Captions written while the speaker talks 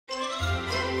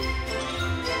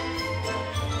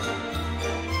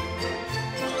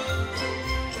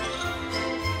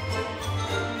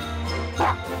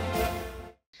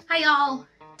y'all!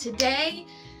 Today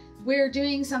we're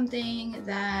doing something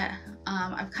that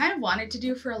I've kind of wanted to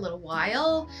do for a little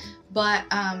while, but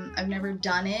I've never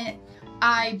done it.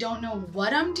 I don't know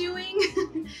what I'm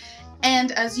doing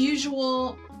and as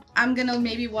usual I'm gonna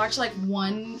maybe watch like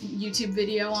one YouTube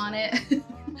video on it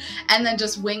and then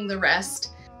just wing the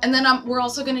rest. And then we're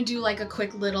also gonna do like a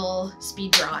quick little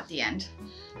speed draw at the end.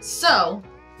 So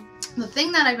the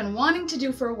thing that I've been wanting to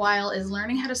do for a while is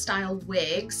learning how to style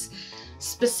wigs.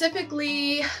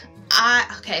 Specifically,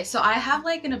 so I have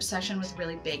like an obsession with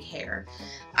really big hair.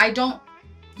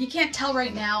 You can't tell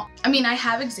right now. I mean, I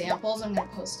have examples. I'm gonna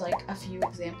post like a few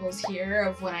examples here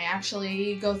of when I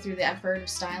actually go through the effort of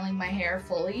styling my hair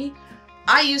fully.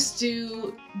 I used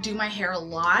to do my hair a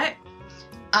lot.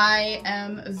 I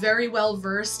am very well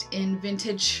versed in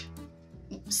vintage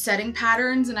setting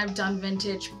patterns, and I've done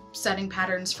vintage setting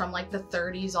patterns from like the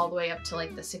 30s all the way up to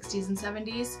like the 60s and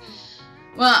 70s.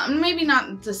 Well, maybe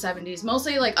not the 70s,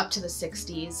 mostly like up to the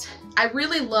 60s. I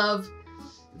really love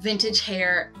vintage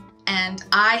hair, and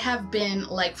I have been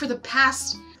like for the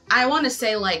past, I want to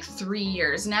say like 3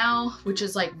 years now, which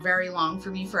is like very long for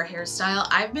me for a hairstyle.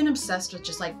 I've been obsessed with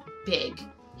just like big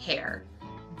hair.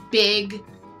 Big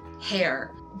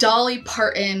hair. Dolly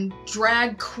Parton,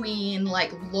 drag queen,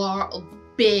 like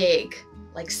big,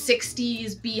 like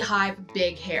 60s beehive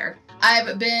big hair.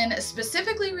 I've been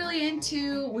specifically really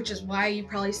into, which is why you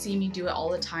probably see me do it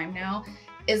all the time now,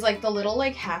 is like the little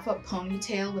like half up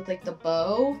ponytail with like the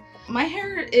bow. My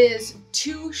hair is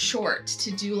too short to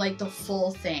do like the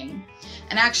full thing.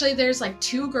 And actually there's like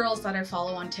 2 girls that I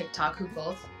follow on TikTok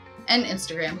and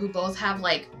Instagram who both have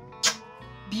like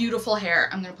beautiful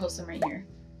hair. I'm gonna post them right here.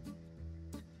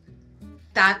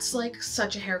 That's like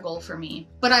such a hair goal for me.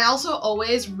 But I also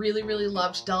always really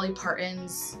loved Dolly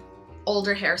Parton's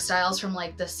older hairstyles from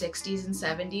like the 60s and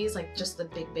 70s, like just the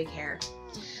big hair.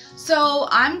 So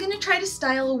I'm gonna try to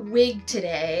style a wig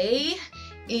today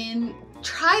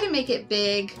try to make it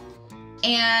big,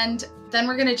 and then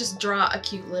we're gonna just draw a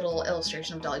cute little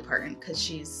illustration of Dolly Parton because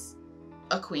she's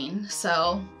a queen.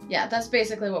 So yeah, that's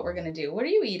basically what we're gonna do. What are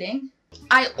you eating?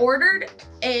 I ordered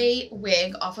a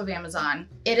wig off of Amazon.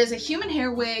 It is a human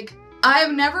hair wig.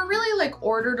 I've never really like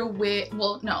ordered a wig.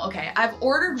 Well, no, okay. I've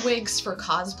ordered wigs for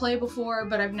cosplay before,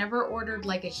 but I've never ordered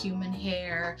like a human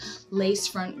hair lace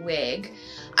front wig.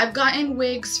 I've gotten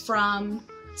wigs from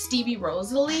Stevie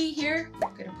Rosalie here.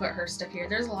 I'm gonna put her stuff here.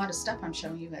 There's a lot of stuff I'm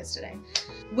showing you guys today,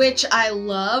 which I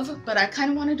love, but I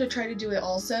kind of wanted to try to do it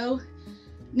also.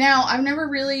 Now, I've never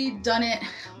really done it,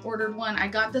 ordered one. I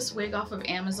got this wig off of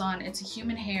Amazon. It's a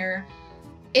human hair.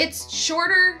 It's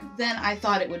shorter than I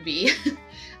thought it would be.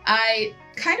 I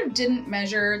kind of didn't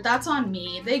measure. That's on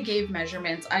me. They gave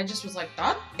measurements. I just was like,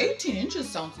 that 18 inches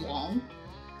sounds long.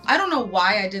 I don't know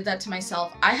why I did that to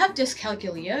myself. I have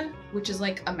dyscalculia, which is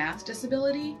like a math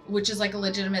disability, which is like a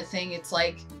legitimate thing. It's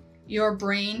like your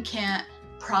brain can't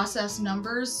process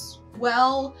numbers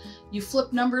well. You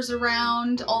flip numbers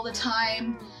around all the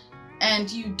time,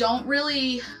 and you don't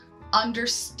really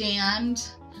understand.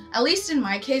 At least in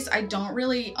my case, I don't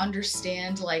really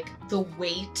understand like the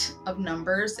weight of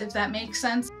numbers, if that makes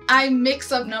sense. I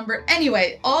mix up numbers.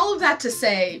 Anyway, all of that to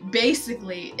say,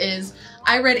 basically, is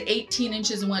I read 18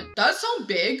 inches and went, that sounds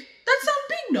big. That sounds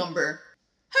big number.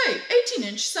 Hey, 18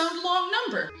 inch sound long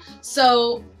number.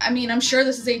 So, I mean, I'm sure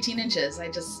this is 18 inches. I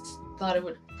just thought it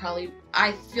would probably,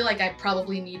 I feel like I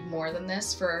probably need more than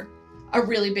this for a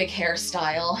really big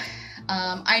hairstyle.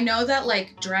 I know that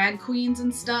like drag queens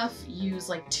and stuff use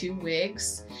like 2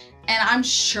 wigs, and I'm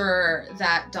sure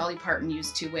that Dolly Parton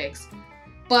used 2 wigs,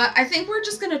 but I think we're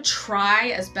just gonna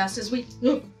try as best as we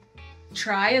can.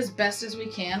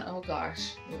 Oh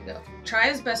gosh, here we go. Try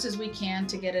as best as we can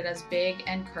to get it as big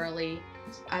and curly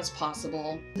as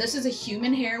possible. This is a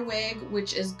human hair wig,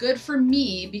 which is good for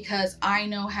me because I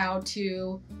know how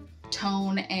to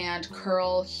tone and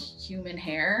curl human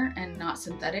hair and not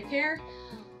synthetic hair.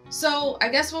 So I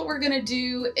guess what we're gonna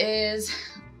do is,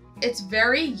 it's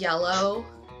very yellow,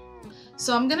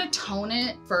 so I'm gonna tone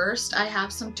it first. I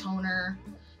have some toner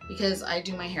because I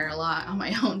do my hair a lot on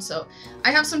my own, so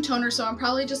I have some toner, so I'm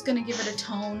probably just gonna give it a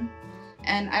tone.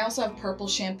 And I also have purple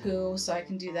shampoo, so I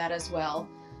can do that as well,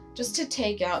 just to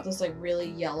take out this like really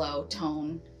yellow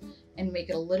tone and make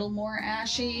it a little more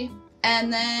ashy.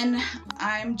 And then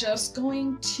I'm just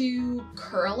going to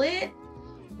curl it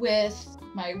with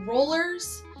my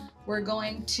rollers. We're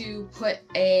going to put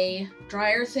a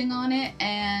dryer thing on it,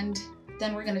 and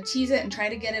then we're gonna tease it and try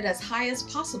to get it as high as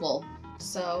possible.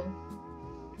 So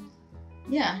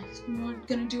yeah, we're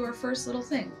gonna do our first little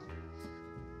thing.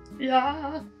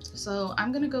 Yeah. So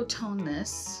I'm gonna go tone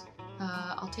this.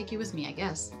 I'll take you with me, I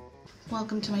guess.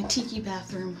 Welcome to my tiki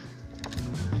bathroom.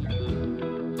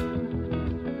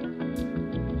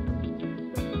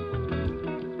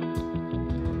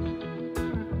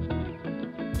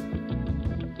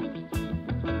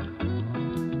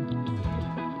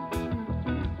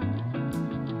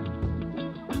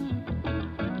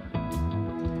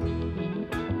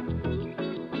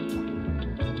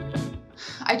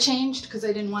 I changed because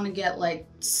I didn't want to get like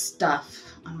stuff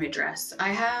on my dress. I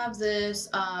have this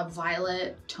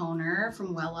violet toner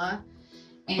from Wella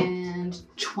and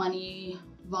 20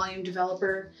 volume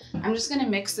developer. I'm just gonna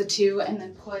mix the two and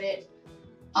then put it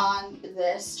on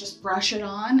this, just brush it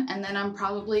on, and then I'm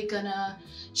probably gonna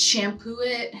shampoo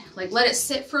it, like let it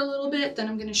sit for a little bit, then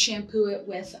I'm gonna shampoo it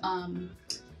with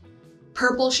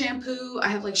purple shampoo. I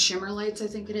have like Shimmer Lights, I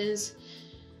think it is,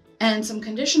 and some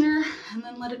conditioner, and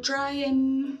then let it dry.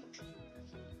 And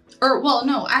well,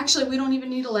 no, actually we don't even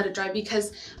need to let it dry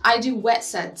because I do wet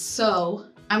sets. So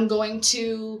I'm going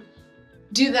to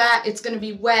do that. It's gonna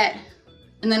be wet,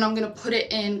 and then I'm gonna put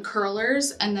it in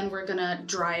curlers, and then we're gonna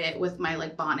dry it with my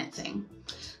like bonnet thing.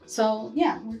 So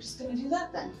yeah, we're just gonna do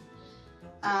that then.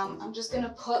 I'm just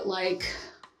gonna put like,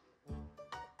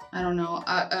 I don't know,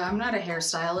 I'm not a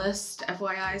hairstylist,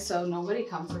 FYI, so nobody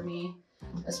come for me,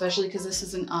 especially because this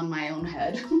isn't on my own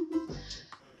head.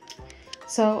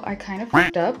 So I kind of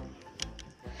fucked up.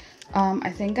 I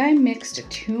think I mixed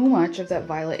too much of that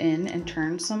violet in and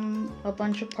turned a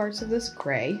bunch of parts of this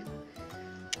gray.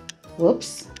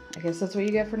 Whoops. I guess that's what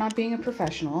you get for not being a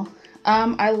professional.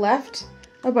 I left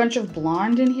a bunch of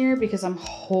blonde in here because I'm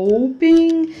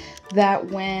hoping that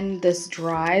when this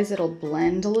dries, it'll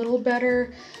blend a little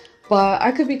better. But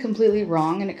I could be completely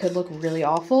wrong and it could look really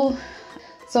awful.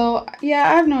 So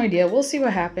yeah, I have no idea. We'll see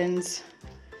what happens.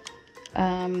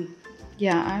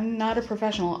 Yeah, I'm not a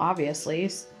professional, obviously.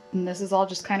 And this is all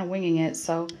just kind of winging it,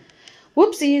 so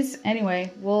whoopsies.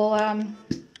 Anyway, we'll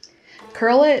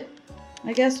curl it.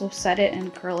 I guess we'll set it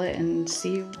and curl it and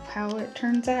see how it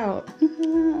turns out.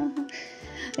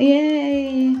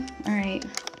 Yay! Alright.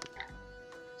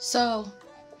 So,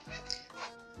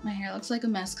 my hair looks like a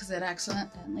mess because it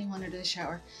accidentally went into the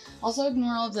shower. Also,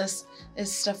 ignore all of this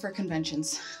is stuff for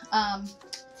conventions.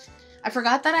 I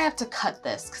forgot that I have to cut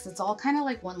this because it's all kind of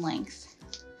like one length.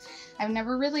 I've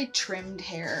never really trimmed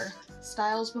hair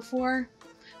styles before,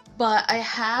 but I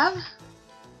have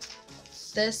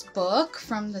this book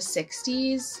from the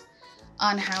 60s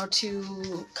on how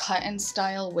to cut and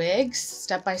style wigs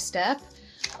step by step.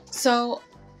 So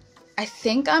I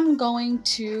think I'm going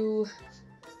to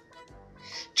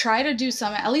try to do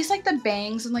some, at least like the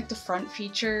bangs and like the front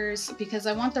features, because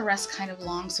I want the rest kind of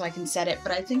long so I can set it,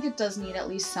 but I think it does need at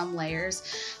least some layers.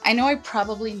 I know I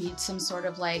probably need some sort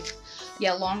of like,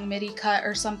 yeah, long midi cut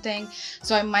or something.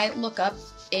 So I might look up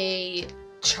a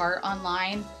chart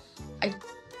online. I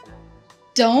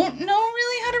don't know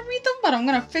really how to read them, but I'm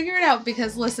gonna figure it out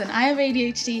because listen, I have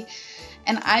ADHD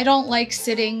and I don't like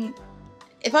sitting.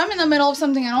 If I'm in the middle of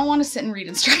something, I don't want to sit and read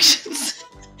instructions.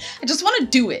 I just want to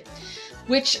do it.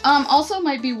 Which also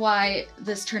might be why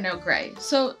this turned out gray.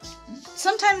 So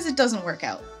sometimes it doesn't work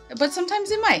out, but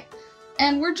sometimes it might.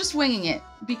 And we're just winging it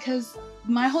because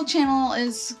my whole channel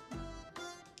is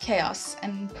chaos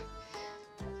and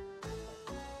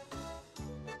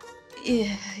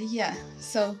yeah,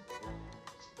 so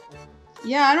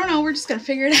yeah, I don't know, we're just gonna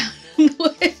figure it out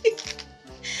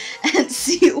and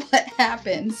see what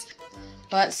happens.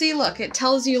 But see, look, it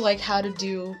tells you like how to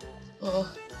do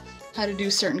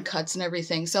certain cuts and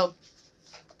everything. So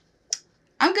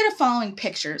I'm good at following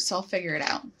pictures, so I'll figure it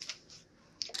out.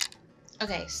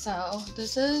 Okay, so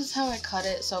this is how I cut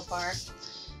it so far.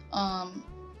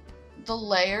 The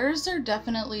layers are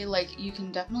definitely like, you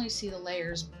can definitely see the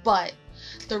layers, but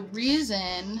the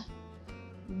reason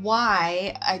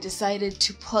why I decided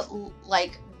to put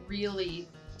like really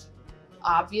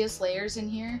obvious layers in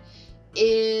here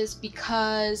is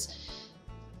because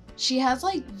she has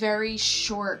like very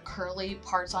short curly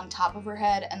parts on top of her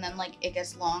head and then like it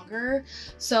gets longer.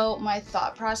 So my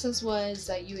thought process was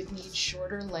that you would need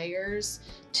shorter layers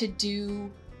to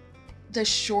do the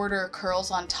shorter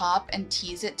curls on top and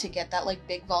tease it to get that like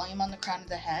big volume on the crown of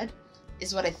the head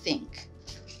is what I think.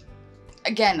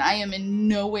 Again, I am in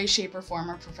no way, shape, or form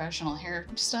a professional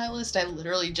hairstylist. I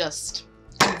literally just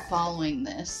am following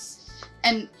this.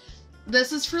 And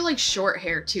this is for like short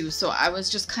hair too, so I was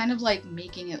just kind of like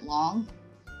making it long.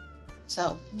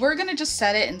 So we're gonna just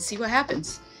set it and see what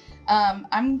happens.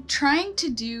 I'm trying to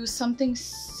do something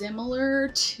similar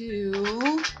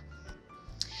to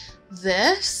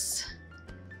this.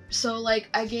 So like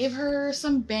I gave her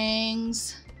some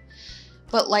bangs,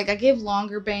 but like I gave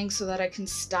longer bangs so that I can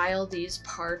style these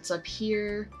parts up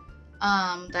here.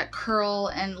 that curl,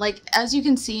 and like as you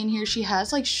can see in here, she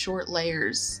has like short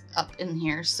layers up in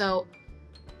here. So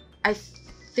I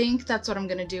think that's what I'm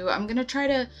gonna do. I'm gonna try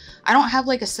to, I don't have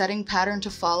like a setting pattern to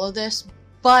follow this,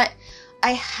 but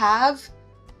I have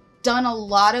done a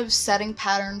lot of setting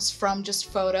patterns from just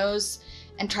photos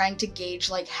and trying to gauge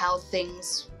like how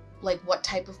things, like what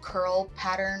type of curl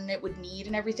pattern it would need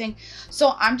and everything.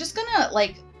 So I'm just gonna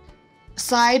like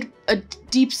a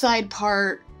deep side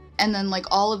part, and then like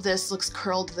all of this looks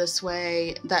curled this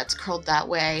way, that's curled that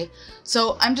way.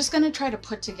 So I'm just gonna try to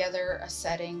put together a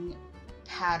setting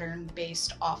pattern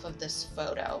based off of this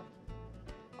photo,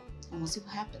 and we'll see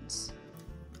what happens.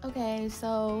 Okay,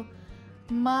 so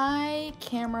my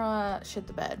camera shit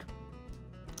the bed.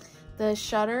 The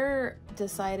shutter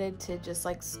decided to just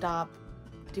like stop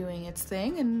doing its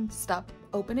thing and stop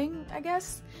opening, I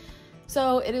guess.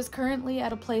 So it is currently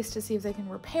at a place to see if they can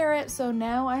repair it. So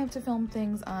now I have to film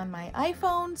things on my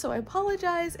iPhone. So I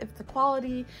apologize if the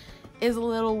quality is a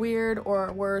little weird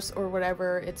or worse or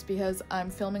whatever. It's because I'm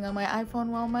filming on my iPhone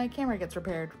while my camera gets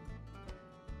repaired.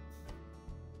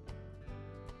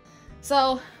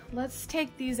 So let's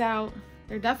take these out.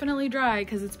 They're definitely dry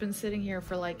because it's been sitting here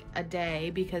for like a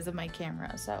day because of my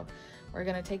camera. So we're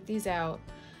gonna take these out.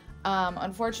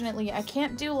 Unfortunately, I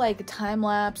can't do like a time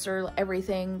lapse or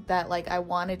everything that like I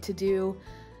wanted to do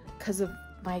because of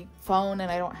my phone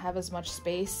and I don't have as much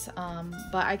space.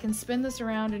 But I can spin this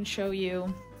around and show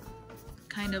you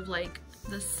kind of like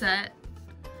the set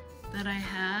that I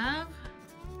have.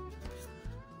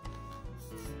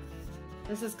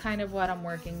 This is kind of what I'm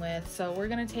working with. So we're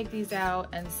gonna take these out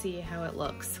and see how it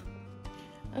looks.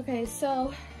 Okay,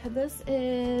 so this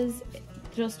is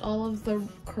just all of the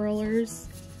curlers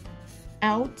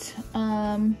out.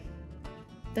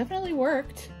 Definitely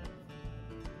worked.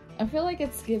 I feel like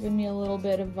it's given me a little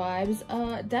bit of vibes.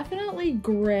 Definitely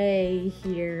gray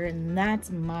here, and that's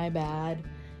my bad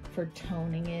for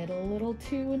toning it a little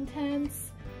too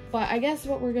intense. But I guess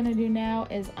what we're gonna do now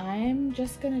is I'm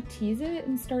just gonna tease it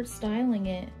and start styling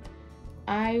it.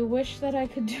 I wish that I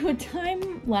could do a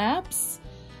time lapse,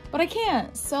 but I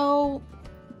can't, so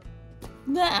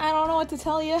I don't know what to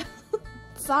tell you.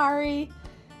 Sorry.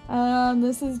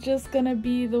 This is just gonna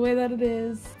be the way that it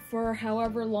is for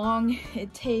however long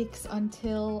it takes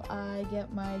until I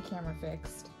get my camera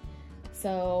fixed.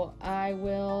 So I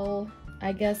will,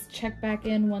 I guess, check back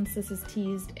in once this is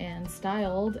teased and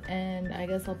styled, and I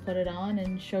guess I'll put it on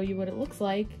and show you what it looks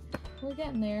like. We're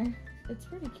getting there. It's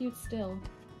pretty cute still.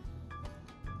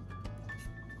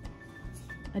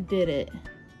 I did it.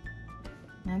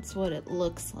 That's what it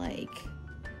looks like.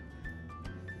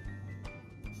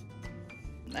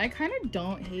 I kind of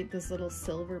don't hate this little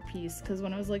silver piece because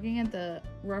when I was looking at the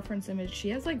reference image, she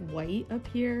has like white up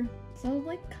here. So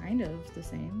like kind of the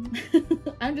same.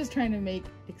 I'm just trying to make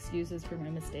excuses for my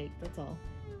mistake, that's all.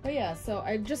 But yeah, so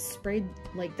I just sprayed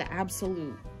like the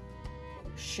absolute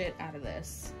shit out of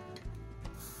this.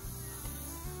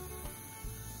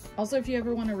 Also, if you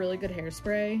ever want a really good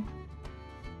hairspray,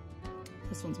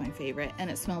 this one's my favorite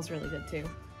and it smells really good too.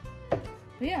 But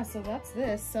yeah, so that's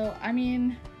this. So I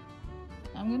mean,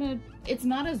 it's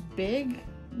not as big,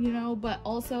 you know, but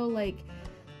also like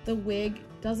the wig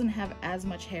doesn't have as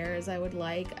much hair as I would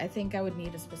like. I think I would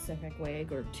need a specific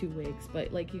wig or 2 wigs,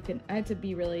 but like I had to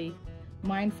be really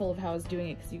mindful of how I was doing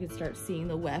it because you could start seeing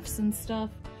the wefts and stuff.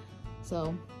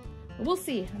 So we'll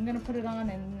see. I'm gonna put it on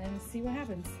and see what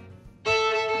happens.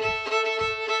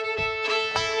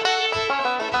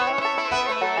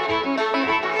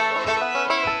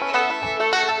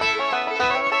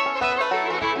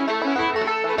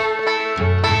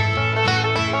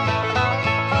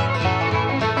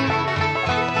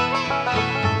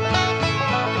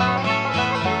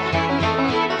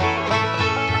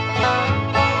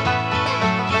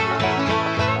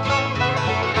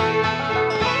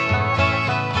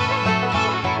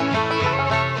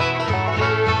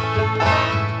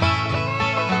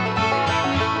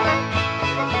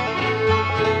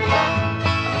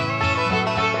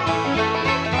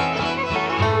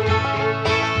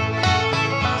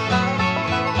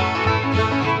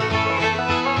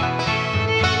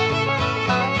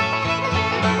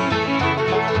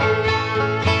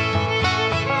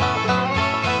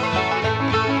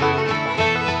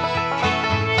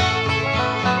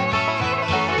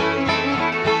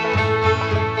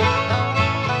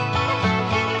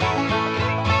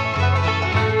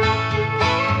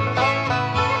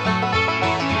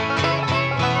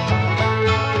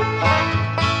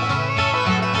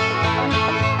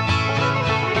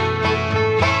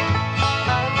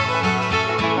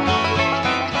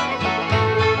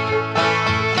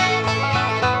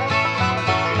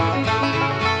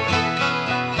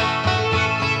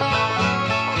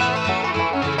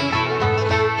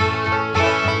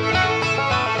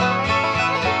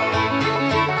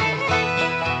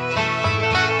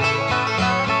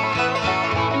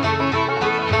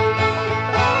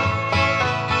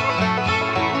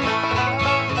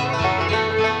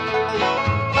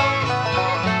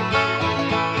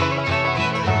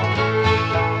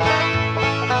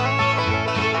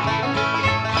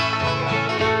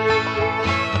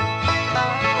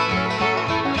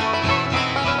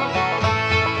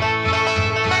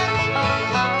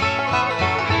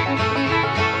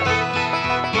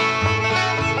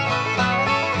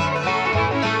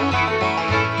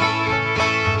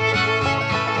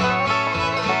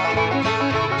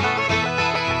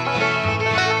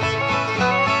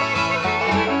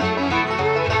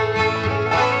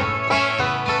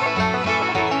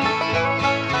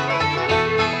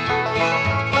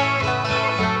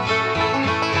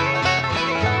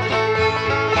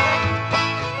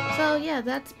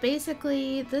 that's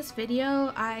basically this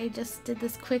video. I just did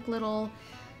this quick little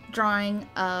drawing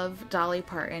of Dolly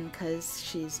Parton because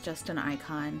she's just an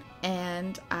icon,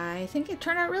 and I think it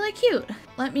turned out really cute.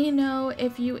 Let me know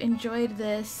if you enjoyed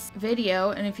this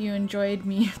video and if you enjoyed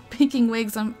me picking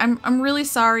wigs. I'm really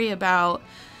sorry about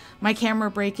my camera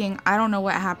breaking. I don't know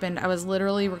what happened. I was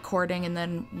literally recording and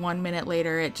then 1 minute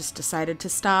later it just decided to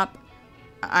stop.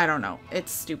 I don't know.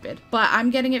 It's stupid. But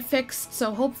I'm getting it fixed,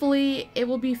 so hopefully it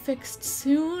will be fixed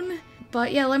soon.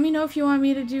 But yeah, let me know if you want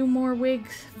me to do more wig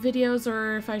videos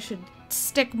or if I should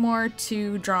stick more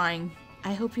to drawing.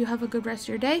 I hope you have a good rest of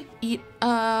your day. Eat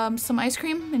some ice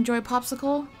cream, enjoy a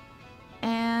popsicle,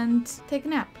 and take a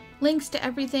nap. Links to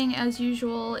everything as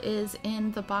usual is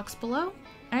in the box below.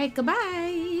 Alright,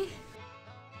 goodbye!